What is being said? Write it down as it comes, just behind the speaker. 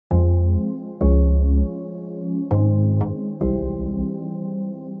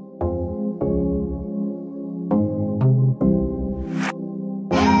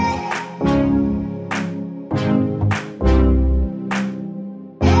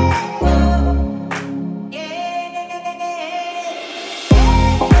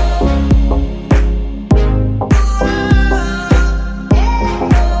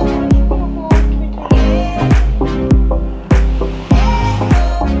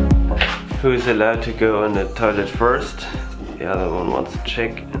Who's allowed to go on the toilet first? The other one wants to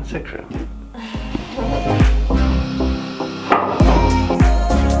check Instagram.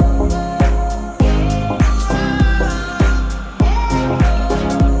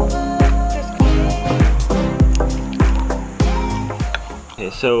 Okay,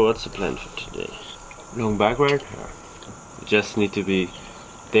 so what's the plan for today? Long backward? You just need to be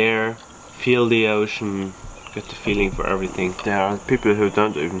there, feel the ocean, get the feeling for everything. There are people who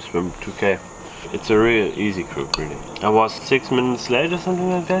don't even swim 2K. It's a real easy group, really. I was 6 minutes late or something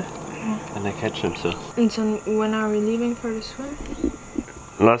like that, and I catch them, so. And so when are we leaving for the swim?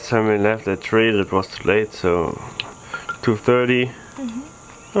 Last time we left at 3, it was too late, so 2:30.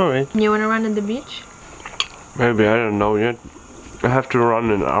 Alright. You wanna run at the beach? Maybe, I don't know yet. I have to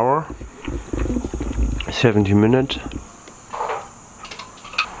run an hour, 70 minutes.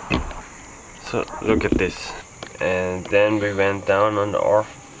 So look at this. And then we went down on the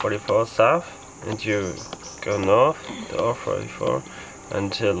R44 south, and you go north, the R44,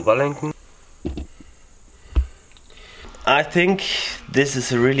 until Wellington. I think this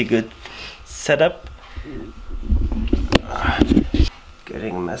is a really good setup.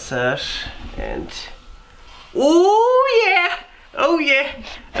 Getting a massage and oh yeah! Oh yeah!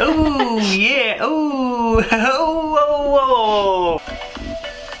 Oh yeah! Oh! Oh! Oh! Oh!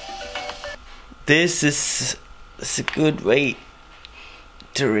 This is a good way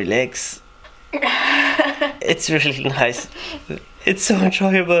to relax. It's really nice. It's so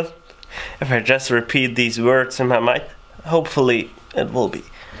enjoyable. If I just repeat these words in my mind, hopefully it will be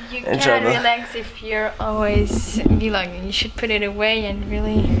enjoyable. You can't relax if you're always vlogging. You should put it away and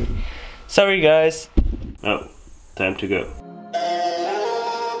really... Sorry guys. Oh, time to go.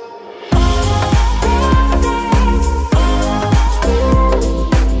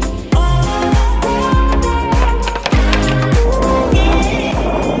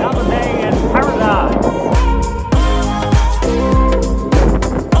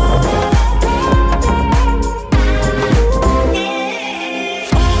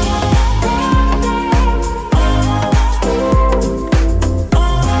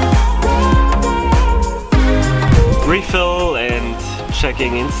 Refill and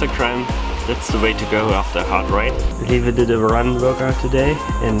checking Instagram. That's the way to go after a hard ride. Lieve did a run workout today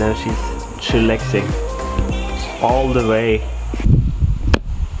and now she's chillaxing all the way.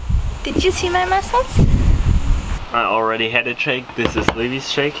 Did you see my muscles? I already had a shake. This is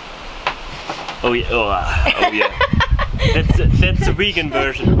Lieve's shake. Oh yeah, oh yeah. That's the vegan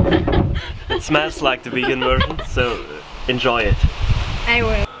version. It smells like the vegan version, so enjoy it. I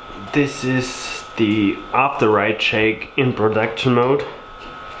will. This is the after ride shake in production mode.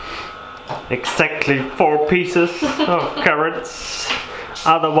 Exactly 4 pieces of carrots.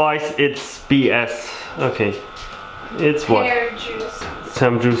 Otherwise it's BS. Okay. It's what? Pear juice.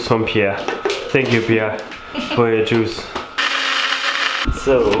 Some juice from Pierre. Thank you, Pierre, for your juice.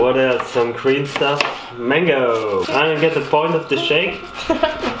 So what else? Some green stuff. Mango. I don't get the point of the shake.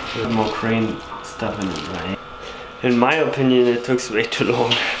 There's more green stuff in it, right? In my opinion, it took way too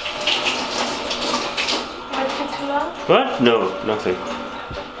long. What? No, nothing.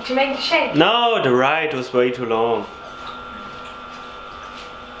 To make the shake? No, the ride was way too long.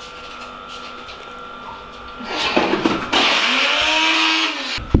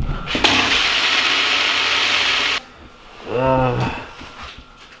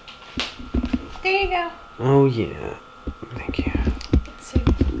 There you go. Oh yeah, thank you. It's a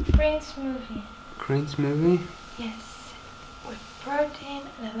green smoothie. Green smoothie? Yes, with protein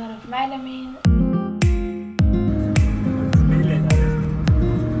and a lot of vitamin.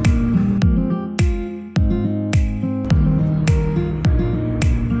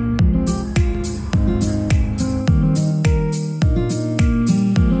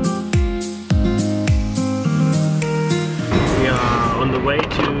 Way to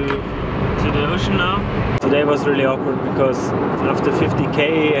the ocean now. Today was really awkward because after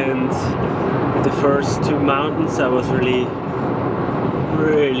 50k and the first 2 mountains I was really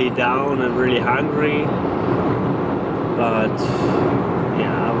down and really hungry, but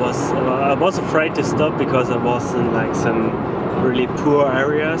yeah, I was afraid to stop because I was in like some really poor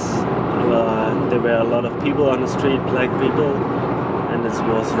areas. There were a lot of people on the street, black people, and it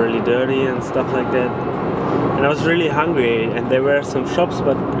was really dirty and stuff like that. And I was really hungry, and there were some shops,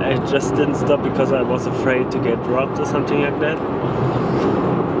 but I just didn't stop because I was afraid to get robbed or something like that.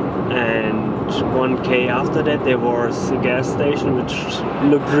 And 1k after that there was a gas station which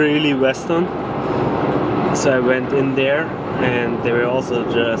looked really western. So I went in there, and they were also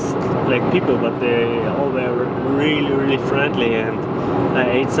just black people, but they all were really friendly, and I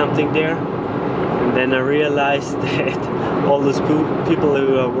ate something there. And And then I realized that all those people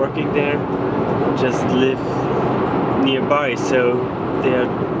who are working there just live nearby, so they are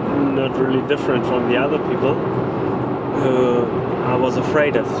not really different from the other people who I was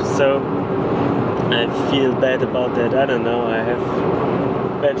afraid of. So I feel bad about that. I don't know, I have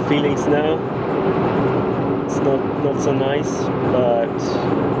bad feelings now. It's not so nice, but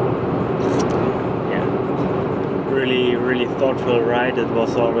yeah, really thoughtful ride. It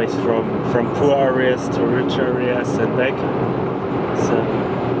was always from poor areas to rich areas and back. So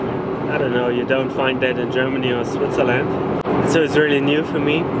I don't know, you don't find that in Germany or Switzerland. So it's really new for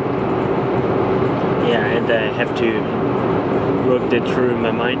me. Yeah, and I have to work that through in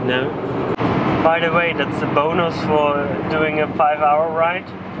my mind now. By the way, that's a bonus for doing a 5-hour ride.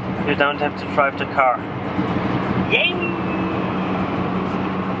 You don't have to drive the car. Yay!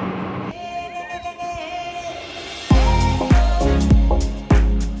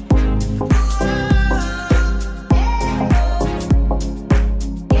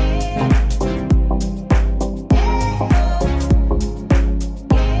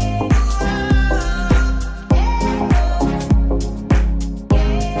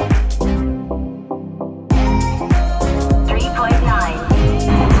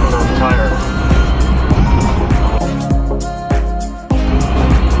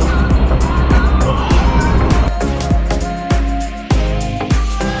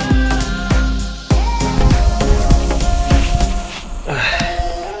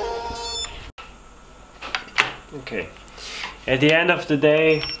 Okay. At the end of the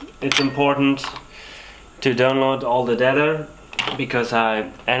day, it's important to download all the data because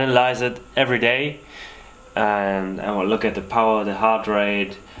I analyze it every day and I will look at the power, the heart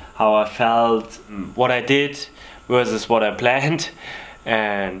rate, how I felt, what I did versus what I planned,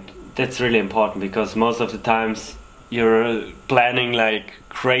 and that's really important because most of the times you're planning like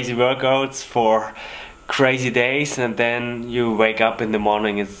crazy workouts for crazy days and then you wake up in the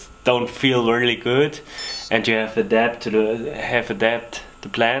morning and don't feel really good and you have to adapt the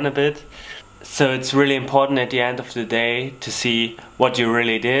plan a bit. So it's really important at the end of the day to see what you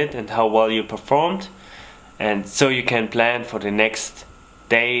really did and how well you performed, and so you can plan for the next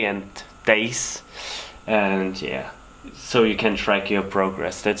day and days, and yeah, so you can track your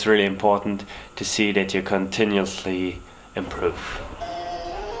progress. That's really important to see that you continuously improve.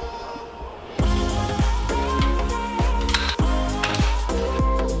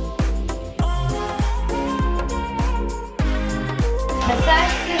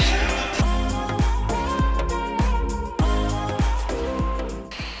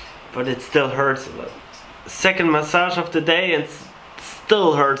 But it still hurts a lot. Second massage of the day and it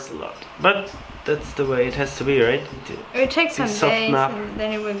still hurts a lot. But that's the way it has to be, right? It will take some days and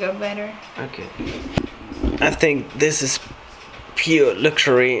then it will go better. Okay. I think this is pure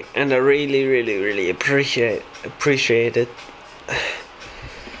luxury and I really appreciate it.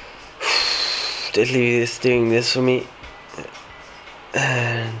 That Lily is doing this for me.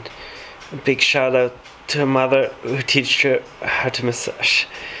 And a big shout out to her mother who teaches her how to massage.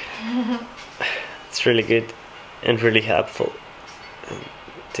 It's really good and really helpful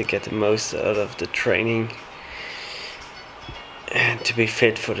to get the most out of the training and to be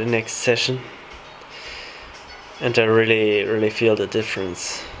fit for the next session. And I really feel the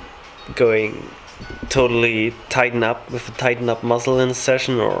difference going totally tighten up with a tighten up muscle in a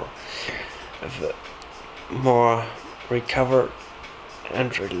session or with a more recovered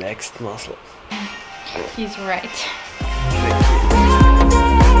and relaxed muscle. He's right. Thank you.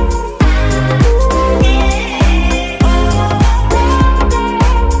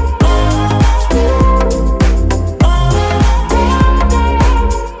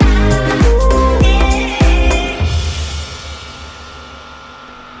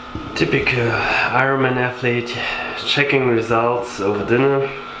 Typical Ironman athlete, checking results over dinner.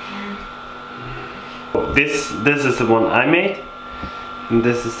 This is the one I made, and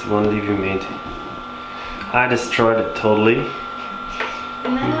this is the one Livy made. I destroyed it totally. No.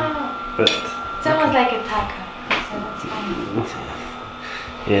 But it's almost like a taco, so that's fine.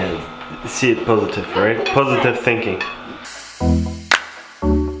 Yeah, see it positive, right? Positive thinking.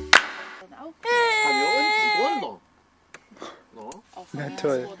 Na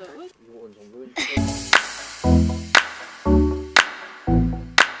toll.